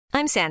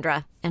I'm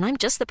Sandra, and I'm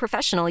just the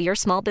professional your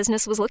small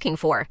business was looking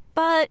for.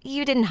 But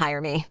you didn't hire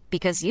me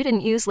because you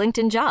didn't use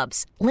LinkedIn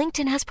Jobs.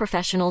 LinkedIn has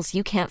professionals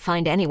you can't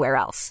find anywhere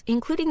else,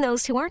 including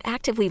those who aren't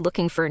actively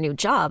looking for a new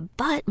job,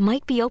 but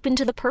might be open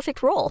to the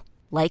perfect role,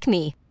 like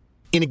me.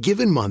 In a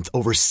given month,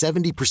 over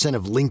 70%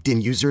 of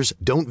LinkedIn users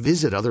don't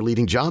visit other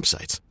leading job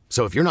sites.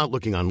 So if you're not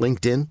looking on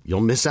LinkedIn,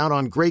 you'll miss out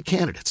on great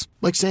candidates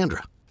like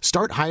Sandra.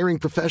 Start hiring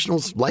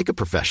professionals like a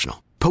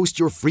professional. Post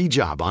your free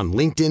job on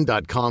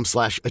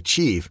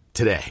linkedin.com/achieve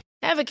today.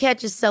 Ever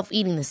catch yourself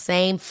eating the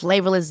same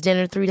flavorless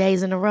dinner 3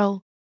 days in a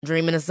row?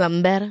 Dreaming of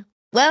something better?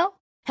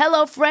 Well,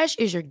 HelloFresh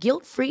is your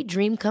guilt-free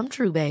dream come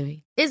true,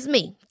 baby. It's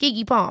me,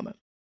 Keke Palmer.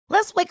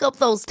 Let's wake up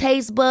those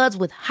taste buds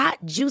with hot,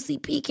 juicy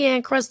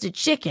pecan-crusted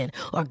chicken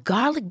or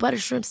garlic butter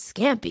shrimp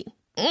scampi.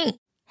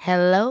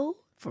 Hello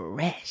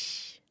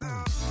Fresh.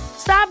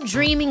 Stop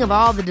dreaming of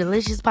all the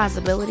delicious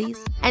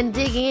possibilities and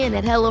dig in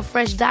at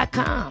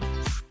HelloFresh.com.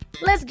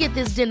 Let's get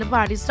this dinner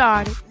party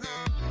started.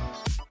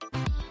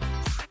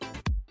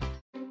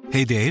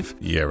 Hey, Dave.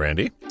 Yeah,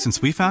 Randy.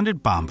 Since we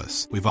founded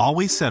Bombas, we've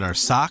always said our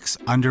socks,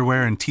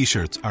 underwear, and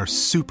T-shirts are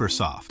super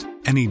soft.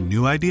 Any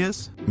new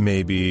ideas?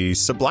 Maybe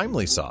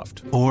sublimely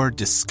soft. Or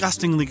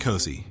disgustingly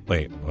cozy.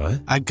 Wait,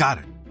 what? I got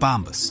it.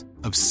 Bombas.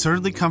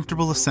 Absurdly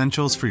comfortable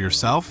essentials for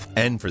yourself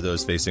and for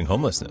those facing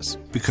homelessness.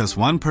 Because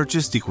one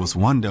purchased equals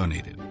one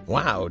donated.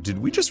 Wow, did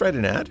we just write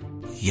an ad?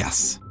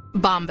 Yes.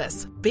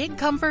 Bombas. Big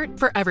comfort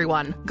for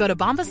everyone. Go to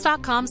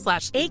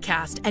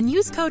bombas.com/ACAST and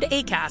use code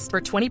ACAST for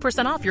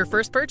 20% off your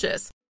first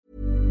purchase.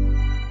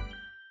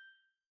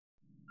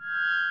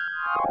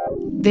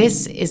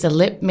 This is a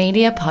Lip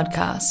Media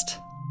podcast.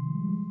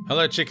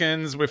 Hello,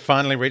 chickens. We've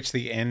finally reached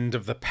the end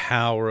of The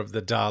Power of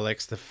the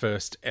Daleks, the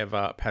first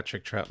ever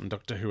Patrick Troughton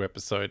Doctor Who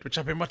episode, which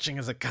I've been watching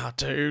as a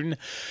cartoon.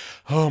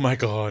 Oh my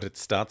god, it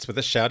starts with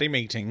a shouty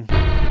meeting.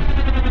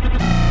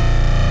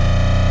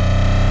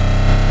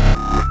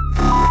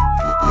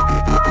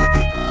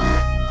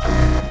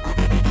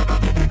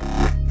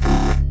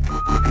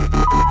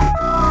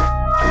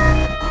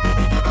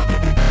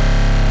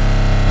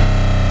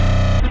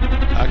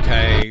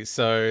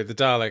 So the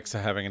Daleks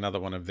are having another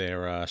one of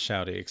their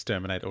shouty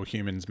exterminate all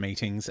humans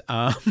meetings,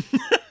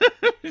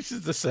 which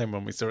is the same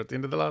one we saw at the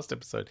end of the last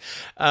episode.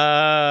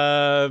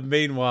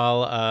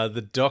 Meanwhile,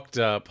 the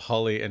Doctor,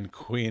 Polly and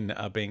Quinn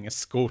are being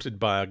escorted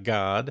by a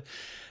guard,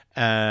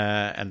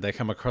 and they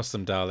come across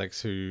some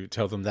Daleks who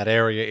tell them that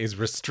area is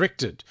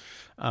restricted.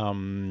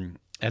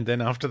 And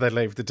then after they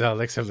leave, the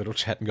Daleks have a little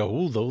chat and go,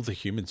 all the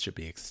humans should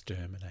be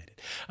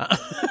exterminated.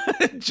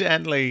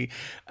 Janley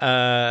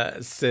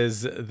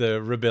says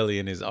the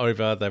rebellion is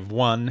over, they've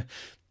won,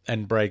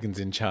 and Bragen's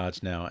in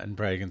charge now. And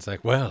Bragen's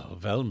like, well,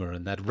 Velma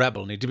and that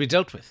rabble need to be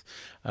dealt with.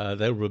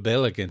 They'll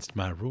rebel against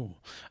my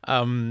rule.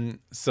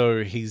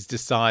 So he's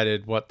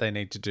decided what they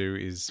need to do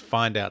is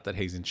find out that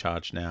he's in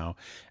charge now.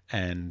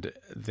 And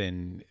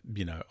then,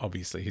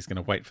 obviously he's going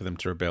to wait for them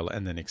to rebel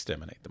and then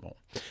exterminate them all.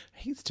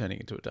 He's turning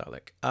into a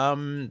Dalek.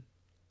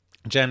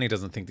 Janley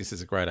doesn't think this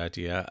is a great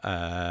idea.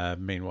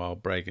 Meanwhile,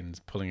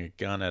 Bragen's pulling a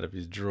gun out of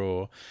his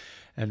drawer,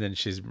 and then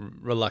she's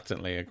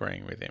reluctantly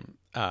agreeing with him.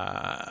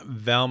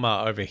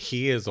 Velma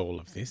overhears all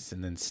of this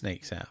and then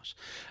sneaks out.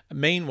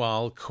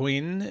 Meanwhile,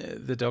 Quinn,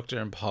 the Doctor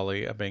and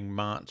Polly are being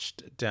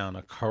marched down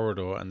a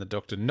corridor, and the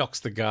Doctor knocks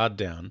the guard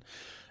down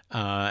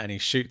and he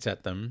shoots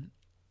at them.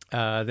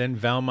 Then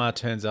Velma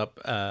turns up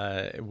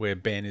where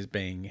Ben is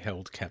being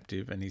held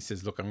captive, and he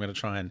says, look, I'm going to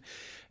try and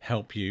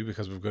help you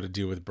because we've got to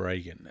deal with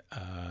Bragen.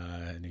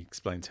 And he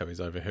explains how he's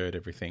overheard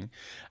everything.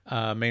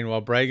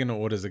 Meanwhile, Bragen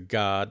orders a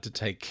guard to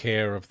take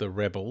care of the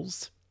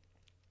rebels,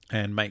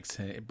 and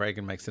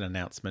Bragen makes an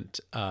announcement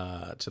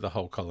to the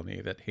whole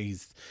colony that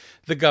he's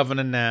the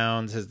governor now,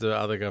 and says the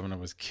other governor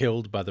was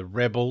killed by the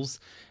rebels.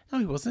 No,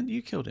 he wasn't.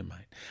 You killed him,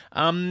 mate.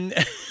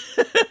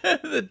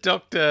 The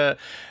Doctor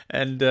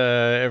and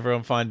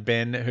everyone find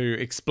Ben, who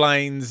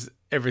explains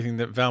everything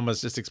that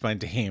Velma's just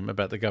explained to him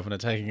about the governor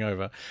taking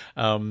over.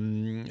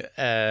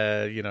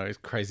 His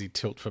crazy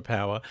tilt for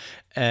power.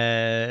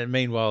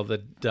 Meanwhile, the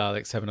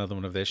Daleks have another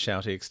one of their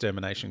shouty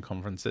extermination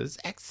conferences.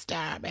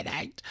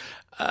 Exterminate!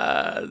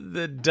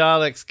 The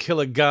Daleks kill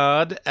a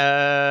guard,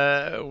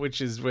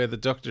 which is where the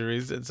Doctor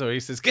is, and so he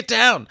says, get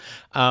down!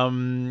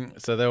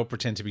 So they all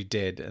pretend to be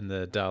dead, and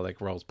the Dalek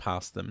rolls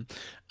past them.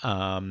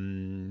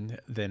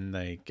 Then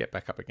they get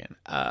back up again.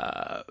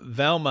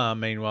 Velma,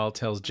 meanwhile,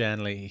 tells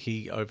Janley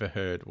he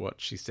overheard what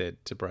she said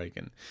to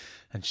Bragen.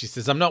 And she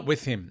says, I'm not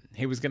with him.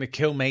 He was going to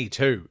kill me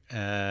too,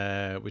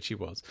 which he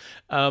was.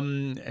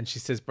 And she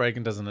says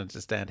Bragen doesn't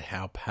understand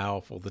how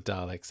powerful the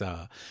Daleks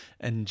are.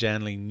 And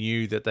Janley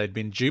knew that they'd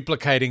been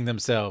duplicating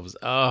themselves.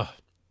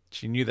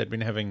 She knew they'd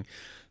been having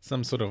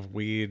some sort of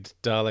weird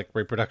Dalek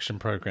reproduction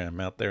program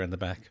out there in the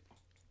back.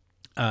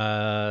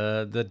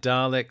 The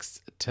Daleks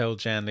tell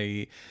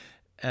Janley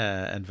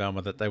and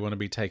Velma that they want to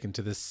be taken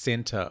to the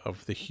center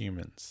of the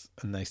humans.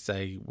 And they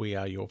say, we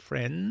are your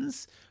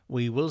friends.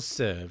 We will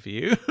serve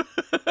you.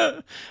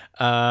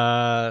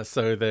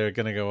 So they're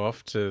going to go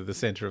off to the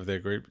center of their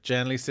group.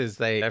 Janley says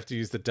they have to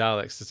use the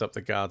Daleks to stop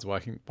the guards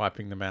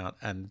wiping them out.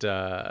 And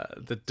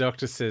the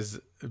Doctor says,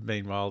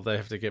 meanwhile, they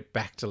have to get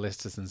back to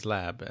Lesterson's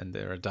lab, and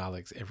there are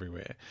Daleks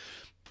everywhere.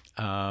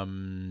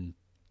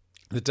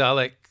 The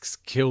Daleks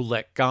kill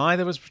that guy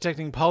that was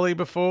protecting Polly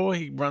before.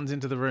 He runs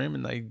into the room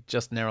and they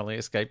just narrowly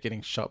escape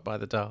getting shot by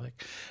the Dalek.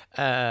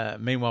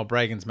 Meanwhile,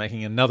 Bragen's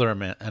making another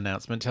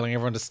announcement telling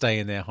everyone to stay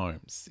in their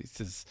homes. He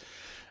says,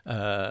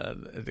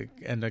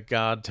 and a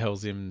guard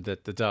tells him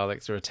that the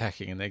Daleks are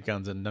attacking and their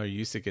guns are no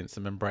use against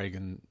them. And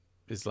Bragen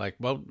is like,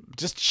 well,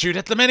 just shoot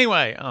at them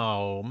anyway.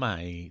 Oh,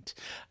 mate.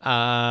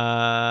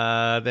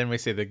 Then we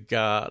see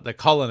the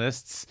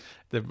colonists,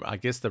 I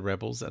guess the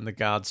rebels, and the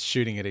guards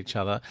shooting at each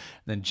other. And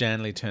then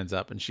Janley turns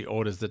up and she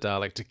orders the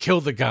Dalek to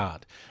kill the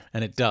guard.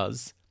 And it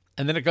does.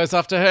 And then it goes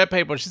after her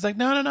people. She's like,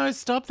 no,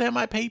 stop, they're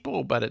my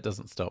people. But it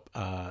doesn't stop.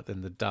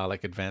 Then the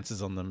Dalek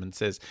advances on them and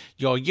says,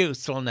 your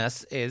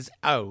usefulness is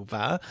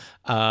over.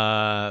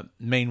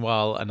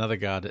 Meanwhile, another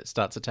guard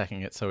starts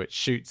attacking it, so it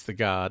shoots the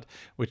guard,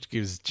 which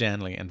gives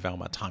Janley and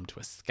Velma time to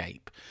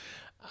escape.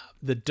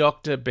 The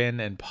Doctor, Ben,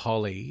 and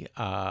Polly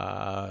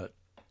are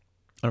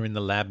in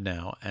the lab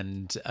now,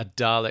 and a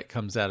Dalek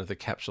comes out of the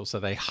capsule, so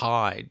they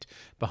hide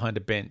behind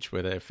a bench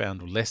where they found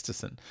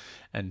Lesterson,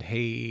 and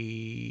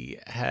he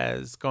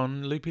has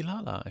gone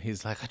loopy-lala.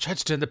 He's like, I tried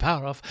to turn the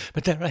power off,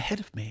 but they're ahead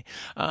of me.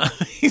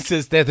 He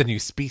says they're the new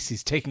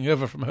species taking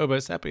over from Homo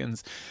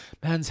sapiens.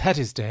 Man's had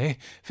his day.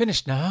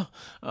 Finished now.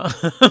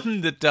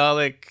 The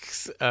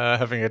Daleks are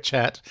having a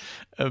chat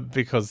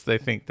because they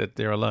think that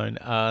they're alone.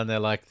 And they're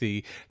like,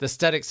 the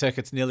static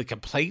circuit's nearly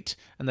complete,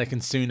 and they can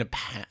soon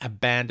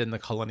abandon the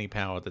colony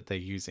power that they're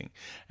using.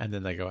 And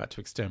then they go out to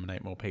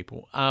exterminate more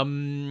people.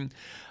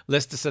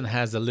 Lesterson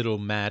has a little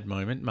mad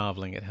moment,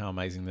 marvelling at how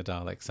amazing the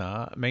Daleks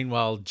are.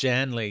 Meanwhile,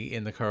 Janley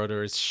in the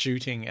corridor is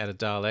shooting at a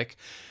Dalek,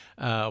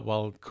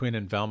 while Quinn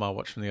and Velma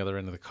watch from the other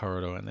end of the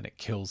corridor, and then it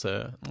kills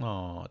her.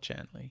 Oh,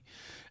 Janley.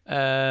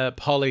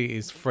 Polly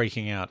is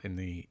freaking out in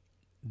the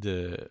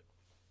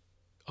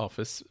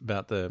office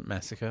about the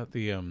massacre,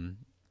 the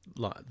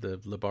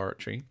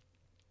laboratory,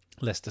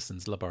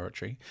 Lesterson's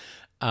laboratory.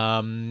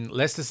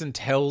 Lesterson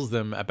tells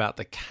them about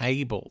the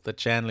cable that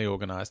Janley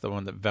organised, the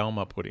one that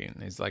Velma put in.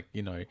 He's like,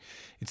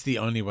 it's the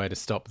only way to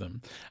stop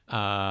them.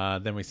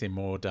 Then we see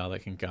more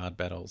Dalek and guard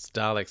battles.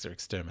 Daleks are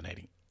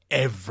exterminating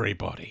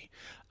everybody.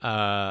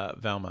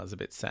 Velma's a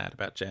bit sad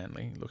about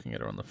Janley, looking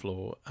at her on the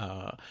floor.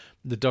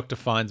 The Doctor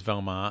finds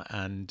Velma,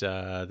 and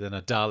then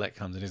a Dalek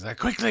comes and he's like,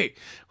 quickly,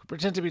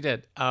 pretend to be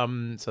dead.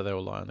 So they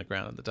all lie on the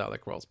ground and the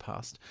Dalek rolls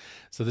past.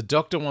 So the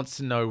Doctor wants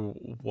to know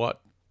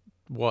what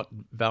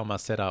Velma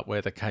set up,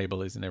 where the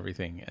cable is and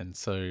everything. And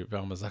so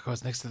Velma's like,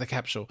 it's next to the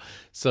capsule.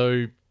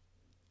 So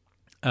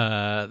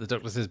the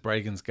Doctor says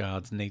Bragen's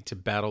guards need to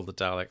battle the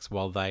Daleks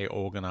while they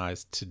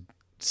organise to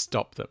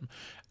stop them.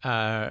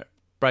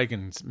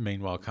 Bragen,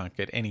 meanwhile, can't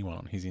get anyone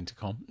on his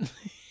intercom.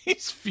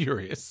 He's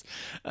furious.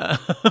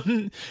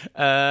 And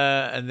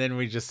then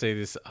we just see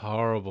this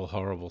horrible,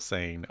 horrible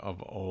scene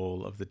of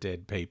all of the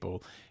dead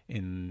people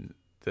in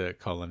the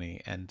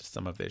colony and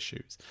some of their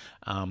shoes.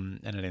 And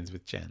it ends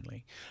with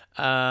Janley.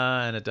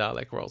 And a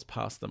Dalek rolls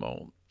past them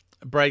all.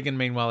 Bragen,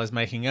 meanwhile, is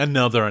making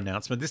another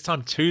announcement, this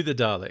time to the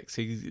Daleks.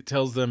 He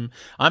tells them,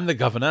 I'm the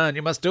governor and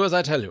you must do as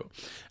I tell you.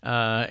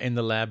 In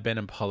the lab, Ben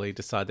and Polly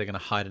decide they're going to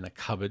hide in a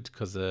cupboard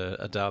because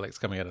a Dalek's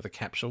coming out of the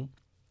capsule.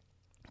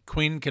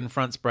 Quinn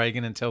confronts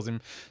Bragen and tells him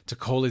to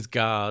call his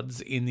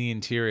guards in the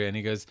interior. And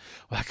he goes,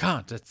 well, I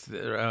can't. That's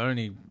their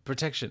only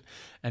protection.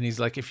 And he's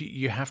like, if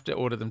you have to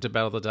order them to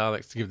battle the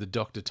Daleks to give the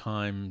Doctor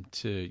time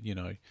to,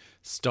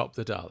 stop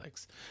the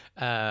Daleks.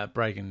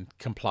 Bragen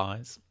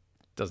complies.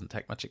 Doesn't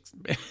take much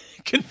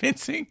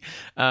convincing.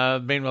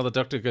 Meanwhile, the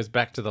Doctor goes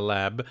back to the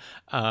lab,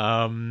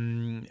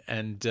 and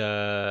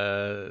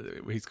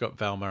he's got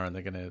Velma, and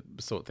they're going to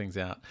sort things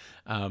out.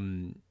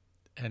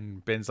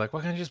 And Ben's like,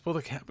 why can't you just pull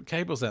the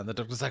cables out? And the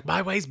Doctor's like,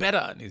 my way's better.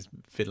 And he's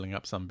fiddling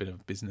up some bit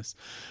of business.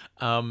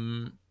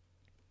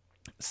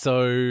 So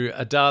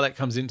a Dalek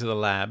comes into the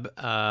lab,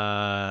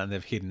 and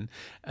they've hidden,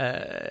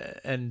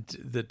 and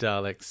the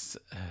Daleks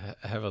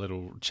have a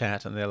little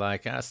chat, and they're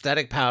like,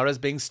 static power is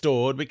being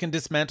stored. We can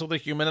dismantle the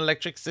human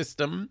electric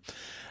system.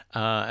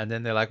 And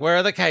then they're like, where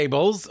are the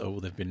cables? Oh,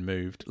 they've been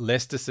moved.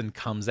 Lesterson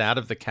comes out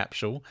of the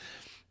capsule,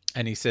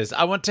 and he says,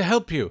 I want to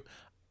help you.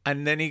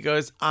 And then he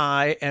goes,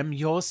 I am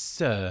your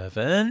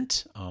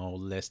servant. Oh,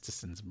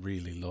 Lesterson's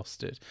really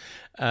lost it.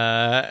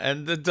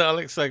 And the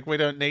Dalek's like, we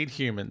don't need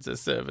humans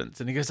as servants.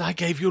 And he goes, I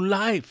gave you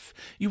life.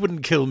 You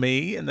wouldn't kill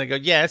me. And they go,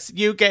 yes,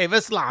 you gave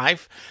us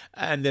life.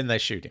 And then they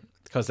shoot him,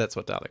 because that's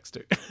what Daleks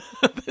do.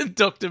 The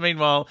Doctor,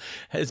 meanwhile,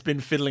 has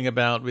been fiddling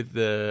about with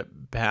the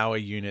power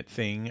unit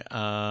thing.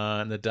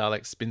 And the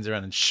Dalek spins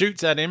around and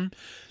shoots at him.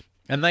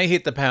 And they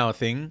hit the power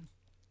thing.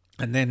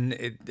 And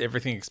then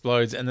everything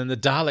explodes, and then the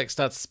Daleks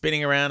start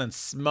spinning around, and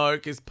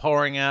smoke is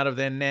pouring out of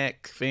their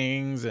neck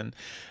things, and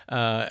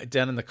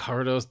down in the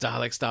corridors,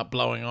 Daleks start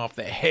blowing off.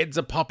 Their heads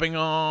are popping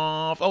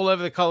off all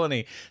over the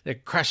colony. They're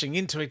crashing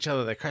into each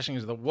other. They're crashing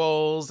into the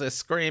walls. They're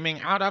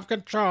screaming, out of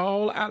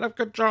control, out of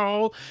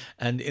control.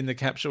 And in the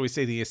capsule, we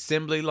see the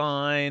assembly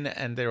line,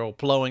 and they're all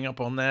blowing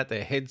up on that.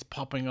 Their heads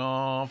popping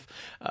off.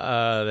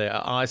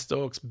 Their eye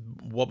stalks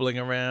wobbling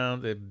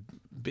around. Their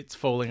bits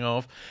falling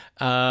off.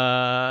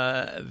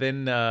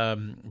 Then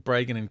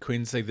Bragan and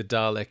Quinn see the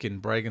Dalek in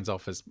Bragan's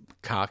office,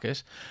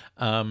 Carket.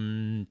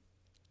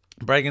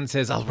 Bragan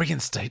says, I'll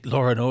reinstate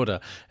law and order,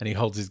 and he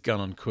holds his gun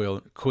on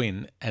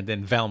Quinn, and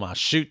then Valmar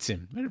shoots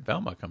him. Where did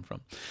Valmar come from?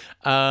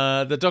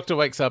 The Doctor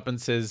wakes up and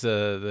says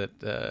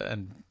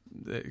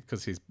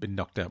because he's been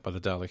knocked out by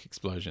the Dalek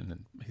explosion,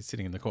 and he's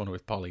sitting in the corner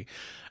with Polly.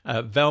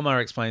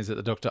 Valmar explains that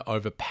the Doctor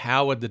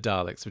overpowered the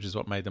Daleks, which is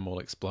what made them all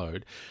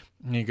explode.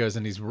 And he goes,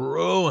 and he's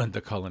ruined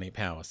the colony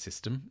power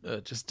system,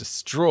 just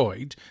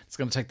destroyed. It's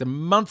going to take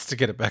them months to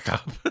get it back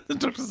up. The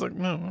Doctor's like,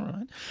 no, all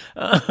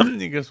right.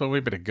 He goes, well, we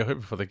better go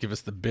before they give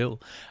us the bill.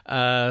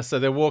 So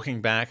they're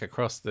walking back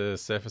across the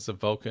surface of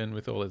Vulcan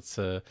with all its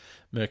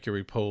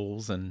mercury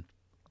pools, and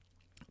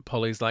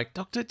Polly's like,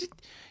 Doctor,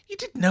 you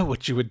did know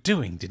what you were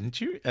doing, didn't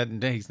you?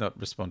 And he's not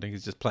responding.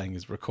 He's just playing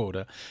his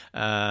recorder.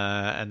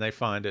 And they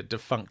find a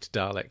defunct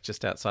Dalek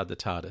just outside the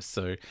TARDIS.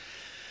 So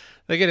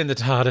they get in the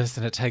TARDIS,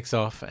 and it takes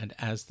off. And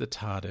as the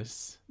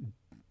TARDIS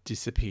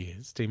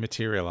disappears,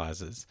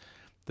 dematerializes,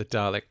 the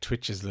Dalek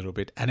twitches a little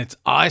bit, and its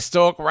eye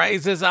stalk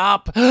raises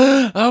up.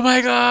 Oh,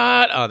 my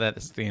God. Oh,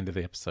 that's the end of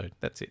the episode.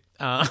 That's it.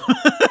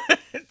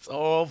 It's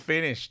all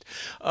finished.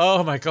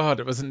 Oh, my God.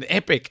 It was an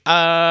epic.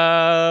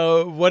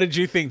 What did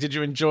you think? Did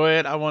you enjoy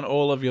it? I want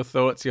all of your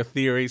thoughts, your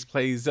theories.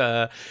 Please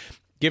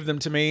give them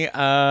to me.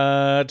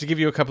 To give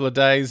you a couple of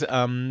days,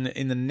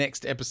 in the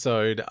next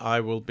episode, I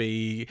will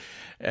be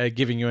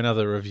giving you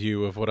another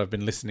review of what I've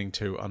been listening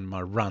to on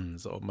my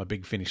runs or my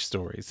Big Finish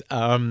stories.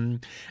 And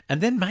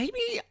then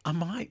maybe I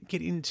might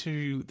get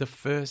into the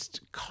first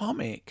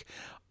comic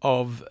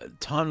of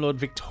Time Lord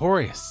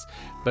Victorious.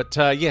 But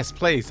yes,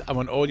 please, I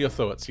want all your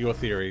thoughts, your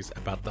theories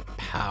about the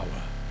power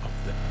of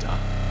the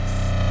Daleks.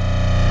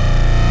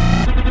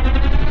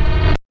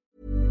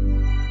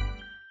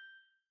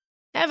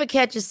 Ever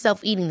catch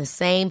yourself eating the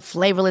same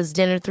flavorless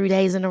dinner 3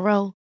 days in a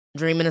row?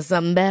 Dreaming of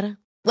something better?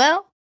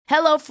 Well,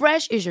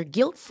 HelloFresh is your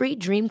guilt-free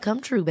dream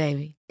come true,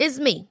 baby. It's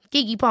me,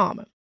 Keke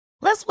Palmer.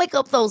 Let's wake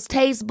up those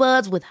taste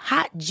buds with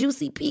hot,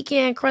 juicy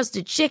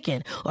pecan-crusted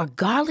chicken or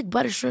garlic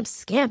butter shrimp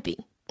scampi.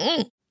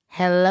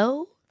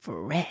 Hello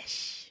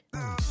Fresh.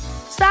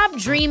 Stop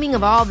dreaming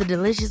of all the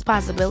delicious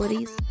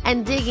possibilities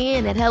and dig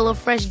in at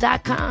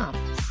HelloFresh.com.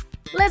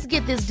 Let's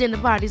get this dinner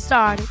party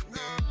started.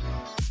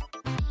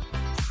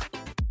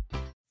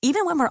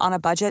 Even when we're on a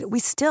budget, we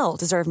still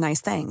deserve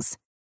nice things.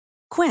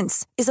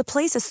 Quince is a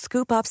place to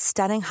scoop up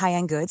stunning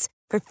high-end goods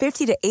for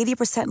 50 to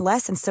 80%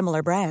 less than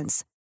similar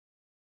brands.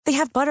 They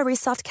have buttery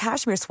soft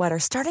cashmere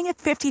sweaters starting at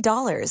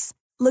 $50,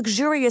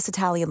 luxurious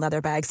Italian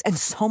leather bags, and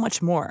so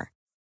much more.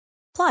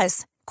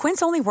 Plus,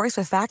 Quince only works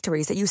with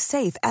factories that use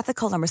safe,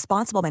 ethical, and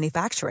responsible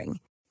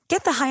manufacturing.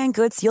 Get the high-end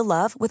goods you'll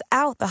love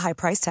without the high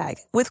price tag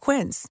with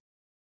Quince.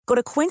 Go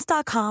to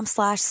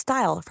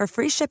quince.com/style for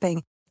free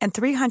shipping and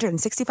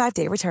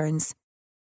 365-day returns.